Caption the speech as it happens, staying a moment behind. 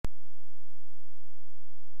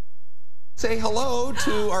Say hello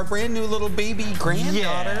to our brand new little baby granddaughter.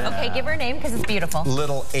 Yeah. Okay, give her a name because it's beautiful.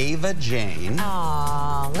 Little Ava Jane.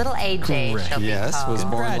 Aww, little AJ. She'll Yes, was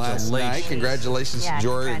born last night. Congratulations to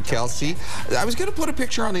Jory and Kelsey. I was going to put a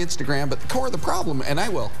picture on Instagram, but the problem, and I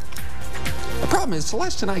will. The problem is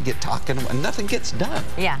Celeste and I get talking and nothing gets done.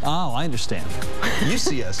 Yeah. Oh, I understand. You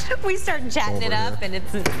see us. We start chatting it up, and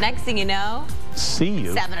it's next thing you know. See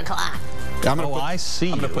you. 7 o'clock. I see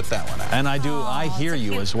you. I'm going to put that one out. And I do. I hear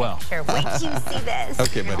you as well. Sure. Wait till you see this.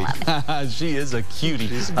 Okay, buddy. She is a cutie.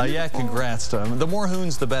 Yeah, congrats to him. The more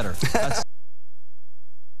hoons, the better. That's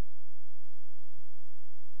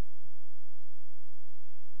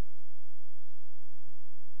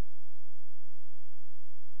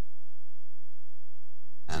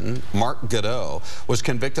Mark Godot was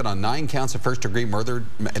convicted on 9 counts of first-degree murder,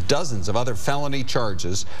 dozens of other felony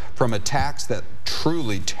charges from attacks that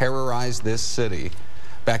truly terrorized this city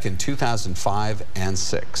back in 2005 and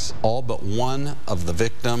 6. All but one of the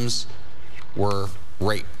victims were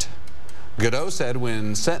raped. Godot said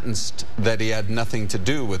when sentenced that he had nothing to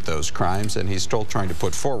do with those crimes, and he's still trying to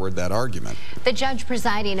put forward that argument. The judge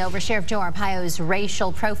presiding over Sheriff Joe Arpaio's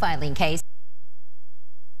racial profiling case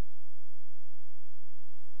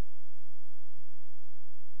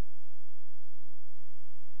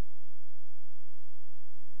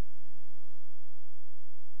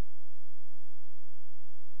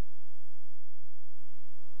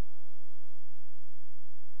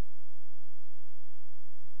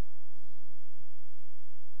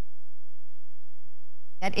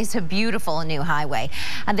That is a beautiful new highway.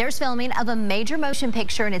 And there's filming of a major motion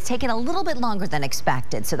picture, and it's taken a little bit longer than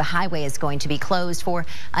expected, so the highway is going to be closed for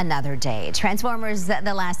another day. Transformers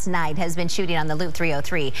the last night has been shooting on the Loop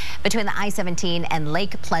 303 between the I-17 and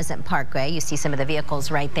Lake Pleasant Parkway. You see some of the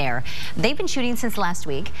vehicles right there. They've been shooting since last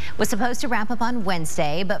week. Was supposed to wrap up on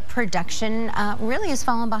Wednesday, but production really has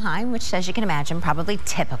fallen behind, which, as you can imagine, probably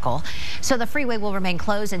typical. So the freeway will remain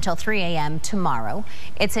closed until 3 a.m. tomorrow.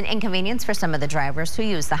 It's an inconvenience for some of the drivers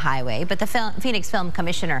who use the highway, but the Phoenix Film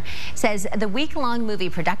Commissioner says the week-long movie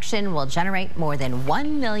production will generate more than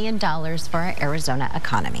 $1 million for our Arizona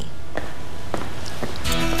economy.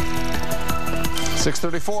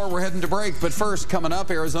 6:34, we're heading to break, but first, coming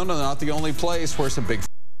up, Arizona not the only place where some big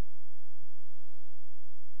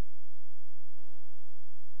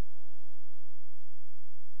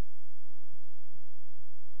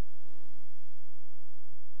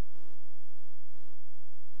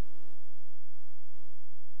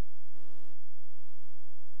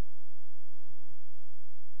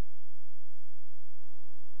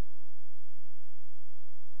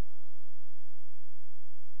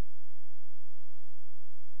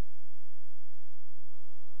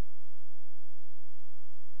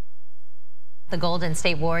The Golden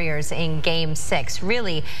State Warriors in Game 6.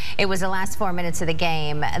 Really, it was the last 4 minutes of the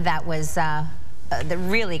game that was that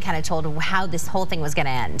really kind of told how this whole thing was going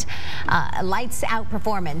to end. Lights out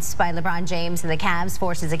performance by LeBron James and the Cavs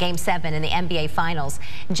forces a Game 7 in the NBA Finals.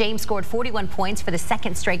 James scored 41 points for the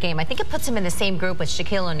second straight game. I think it puts him in the same group with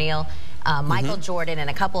Shaquille O'Neal, Michael Jordan, and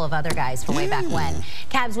a couple of other guys from way back when.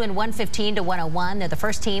 Cavs win 115-101. They're the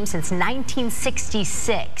first team since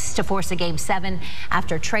 1966 to force a Game 7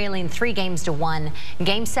 after trailing 3-1.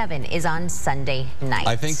 Game 7 is on Sunday night.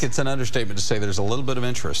 I think it's an understatement to say there's a little bit of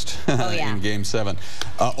interest in Game 7.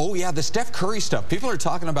 Oh, yeah, the Steph Curry stuff. People are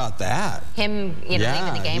talking about that. Him, leaving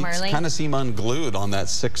the game early. Kind of seem unglued on that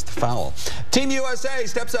 6th foul. Team USA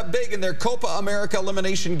steps up big in their Copa America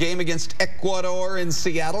elimination game against Ecuador in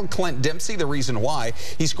Seattle. Clint Dempsey, the reason why.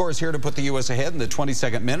 He scores here to put the U.S. ahead in the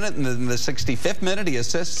 22nd minute, and in the 65th minute, he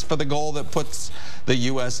assists for the goal that puts the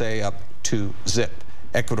USA up 2-0.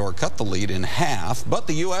 Ecuador cut the lead in half, but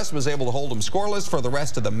the U.S. was able to hold them scoreless for the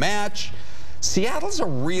rest of the match. Seattle's a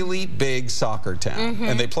really big soccer town,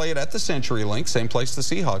 and they play it at the CenturyLink, same place the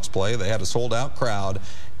Seahawks play. They had a sold-out crowd,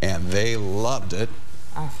 and they loved it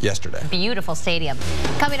yesterday. Beautiful stadium.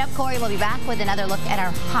 Coming up, Corey will be back with another look at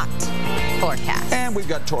our hot forecast. And we've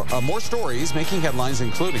got more stories making headlines,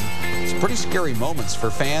 including some pretty scary moments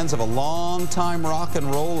for fans of a long-time rock and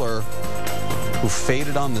roller who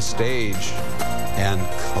faded on the stage and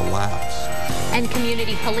collapsed. And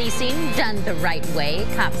community policing done the right way.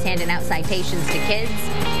 Cops handing out citations to kids.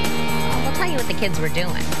 We'll tell you what the kids were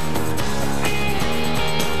doing.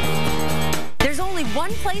 There's only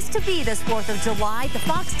one place to be this 4th of July, the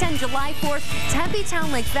Fox 10 July 4th Tempe Town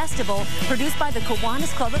Lake Festival, produced by the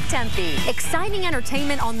Kiwanis Club of Tempe. Exciting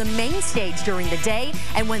entertainment on the main stage during the day,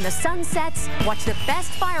 and when the sun sets, watch the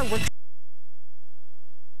best fireworks.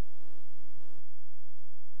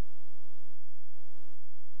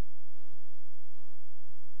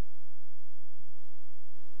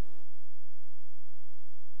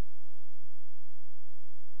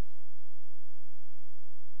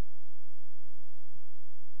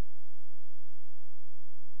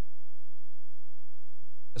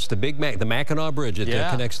 It's the the Mackinac Bridge. It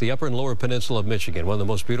connects the upper and lower peninsula of Michigan, one of the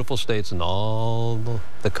most beautiful states in all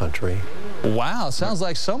the country. Wow, sounds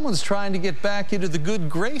like someone's trying to get back into the good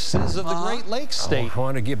graces of the Great Lakes state. I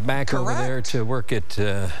want to get back over there to work at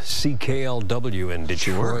CKLW in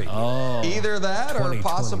Detroit. Oh. Either that or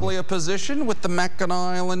possibly a position with the Mackinac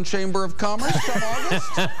Island Chamber of Commerce come August.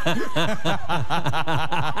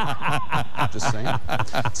 Just saying.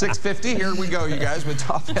 6:50, here we go, you guys, with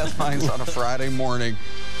top headlines on a Friday morning.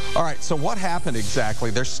 All right, so what happened exactly?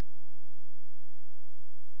 There's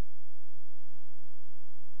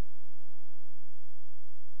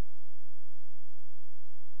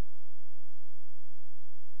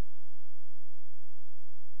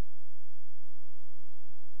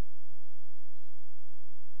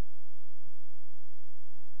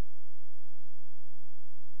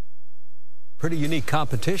pretty unique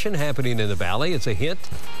competition happening in the valley. It's a hint,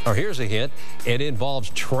 or here's a hint. It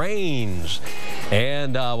involves trains.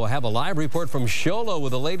 And we'll have a live report from Sholo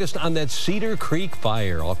with the latest on that Cedar Creek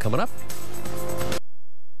fire. All coming up.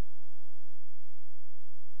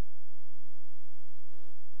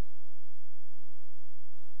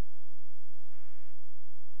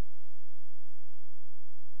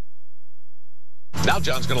 Now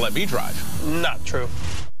John's going to let me drive. Not true.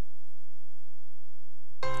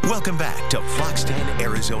 Welcome back to Fox 10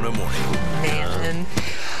 Arizona Morning. Man.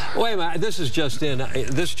 Wait a minute, this is just in.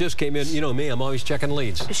 This just came in. You know me, I'm always checking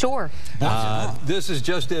leads. Sure. This is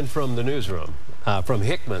just in from the newsroom, from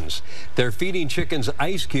Hickman's. They're feeding chickens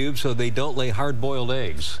ice cubes so they don't lay hard-boiled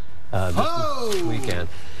eggs this weekend.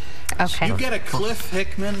 Okay. You get a Cliff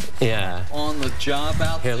Hickman on the job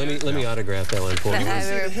out there. Here, let me autograph that one for you.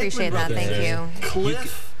 I would appreciate that. Thank you.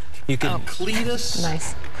 Cliff, you can, Cletus,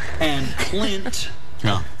 nice. and Clint.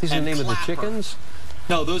 These are the name of the chickens?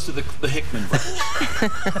 No, those are the Hickman brothers.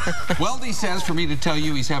 Weldy says for me to tell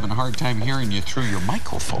you he's having a hard time hearing you through your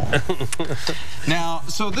microphone. Now,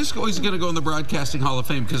 so this is going to go in the Broadcasting Hall of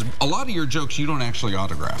Fame because a lot of your jokes you don't actually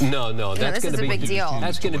autograph. No, that's going to be a big deal.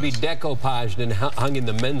 That's going to be decoupaged and hung in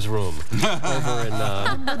the men's room over in.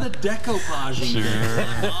 Remember the decoupaging?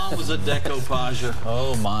 Sure. My mom was a decoupager.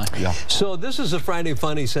 Oh my. Yeah. So this is a Friday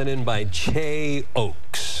Funny sent in by Che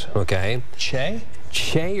Oaks. Okay. Che?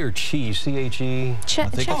 Che or Chi? C-H-E? I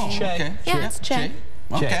think it's Che. Okay. Yeah, it's Che.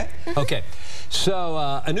 Okay. Okay. So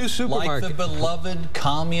a new supermarket. Like the beloved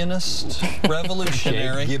communist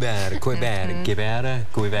revolutionary. Yeah,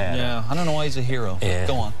 I don't know why he's a hero. Yeah.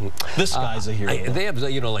 Go on. This guy's a hero. They have,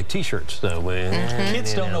 like T-shirts though.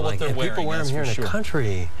 Kids don't know what they're wearing. People wear them here in the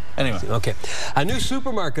country. Anyway. Okay. A new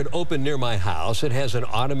supermarket opened near my house. It has an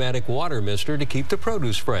automatic water mister to keep the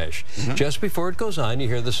produce fresh. Just before it goes on, you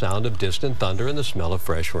hear the sound of distant thunder and the smell of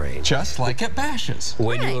fresh rain. Just like at Bash's.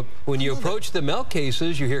 When you approach the milk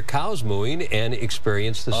cases, you hear cows mooing and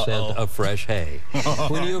experience the scent of fresh hay.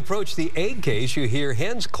 When you approach the egg case, you hear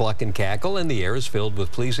hens cluck and cackle, and the air is filled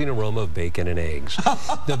with pleasing aroma of bacon and eggs.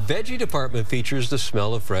 The veggie department features the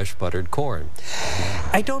smell of fresh buttered corn.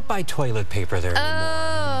 I don't buy toilet paper there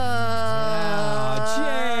anymore.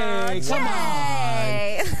 Jay, come on.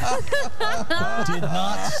 Did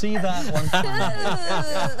not see that one.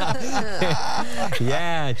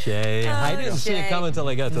 Yeah, Jay. I didn't see it coming until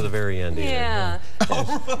I got to the very end. Yeah.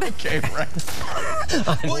 Okay, right.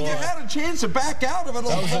 Well, you had a chance to back out of it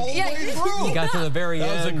all the way through. You got to the very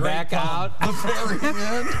end, back out. The very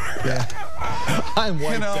end. Yeah. I'm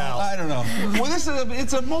wiped out. I don't know. Well,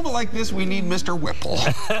 it's a moment like this we need Mr. Whipple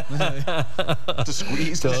to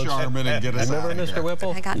squeeze the Charmin and get us out Remember of Mr. here.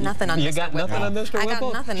 Whipple? I got nothing on Mr. Whipple. You got nothing on Mr. Whipple? I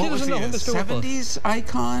got nothing. What was he, a 70s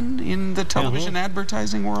icon in the television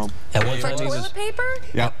advertising world? At one For time, toilet paper?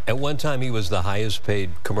 Yeah. At one time, he was the highest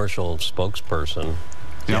paid commercial spokesperson.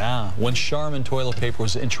 Yeah, when Charmin toilet paper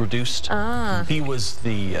was introduced, he was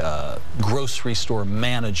the grocery store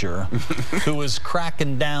manager who was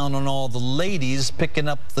cracking down on all the ladies picking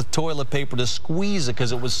up the toilet paper to squeeze it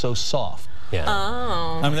because it was so soft. Yeah.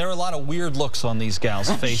 Oh. I mean, there were a lot of weird looks on these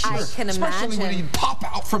gals' faces. I can imagine. Especially when he'd pop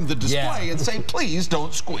out from the display and say, please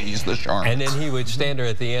don't squeeze the Charmin. And then he would stand there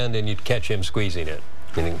at the end and you'd catch him squeezing it.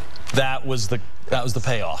 That was the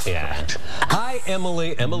payoff. Yeah. Hi,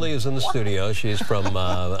 Emily. Emily is in the studio. She's from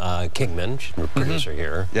Kingman. She's a producer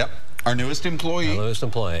here. Yep. Our newest employee. Our newest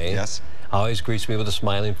employee. Yes. Always greets me with a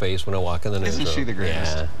smiling face when I walk in the newsroom. Isn't she the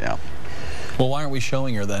greatest? Yeah. Well, why aren't we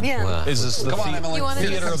showing her then? Yeah. Wow. Is this the Come on, Emily.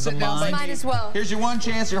 theater of the mind? Might as well. Here's your one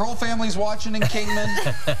chance. Your whole family's watching in Kingman.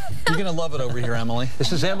 You're going to love it over here, Emily.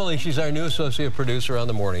 This is Emily. She's our new associate producer on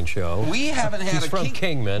the morning show. We haven't had She's from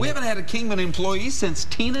Kingman. We haven't had a Kingman employee since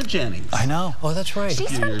Tina Jennings. I know. Oh, that's right.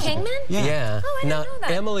 She's from Kingman? Yeah. Oh, I didn't now, know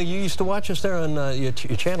that. Emily, you used to watch us there on your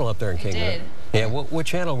channel up there in Kingman. did. Yeah. What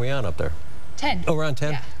channel were we on up there? 10. Oh, around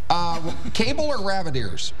 10? Yeah. Cable or rabbit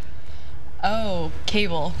ears? Oh,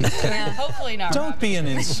 cable. Hopefully not. Don't be an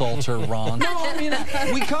insulter, Ron. No, I mean,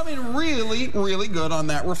 we come in really, really good on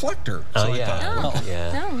that reflector. So Oh, yeah.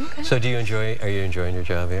 Yeah. Oh, okay. So are you enjoying your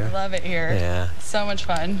job here? Love it here. Yeah. So much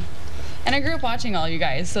fun. And I grew up watching all you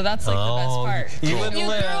guys, so that's like the best part. You wouldn't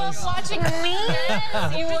live. Watching me?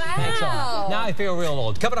 Wow. Now I feel real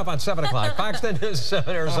old. Coming up on 7 o'clock, Fox 10 News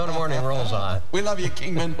 7 Arizona Morning rolls on. We love you,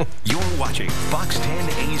 Kingman. You're watching Fox 10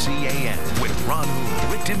 AZAN with Ron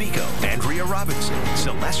Hoon, Rick D'Amico, Andrea Robinson,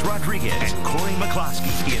 Celeste Rodriguez, and Corey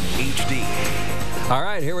McCloskey in HD. All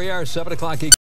right, here we are, 7 o'clock.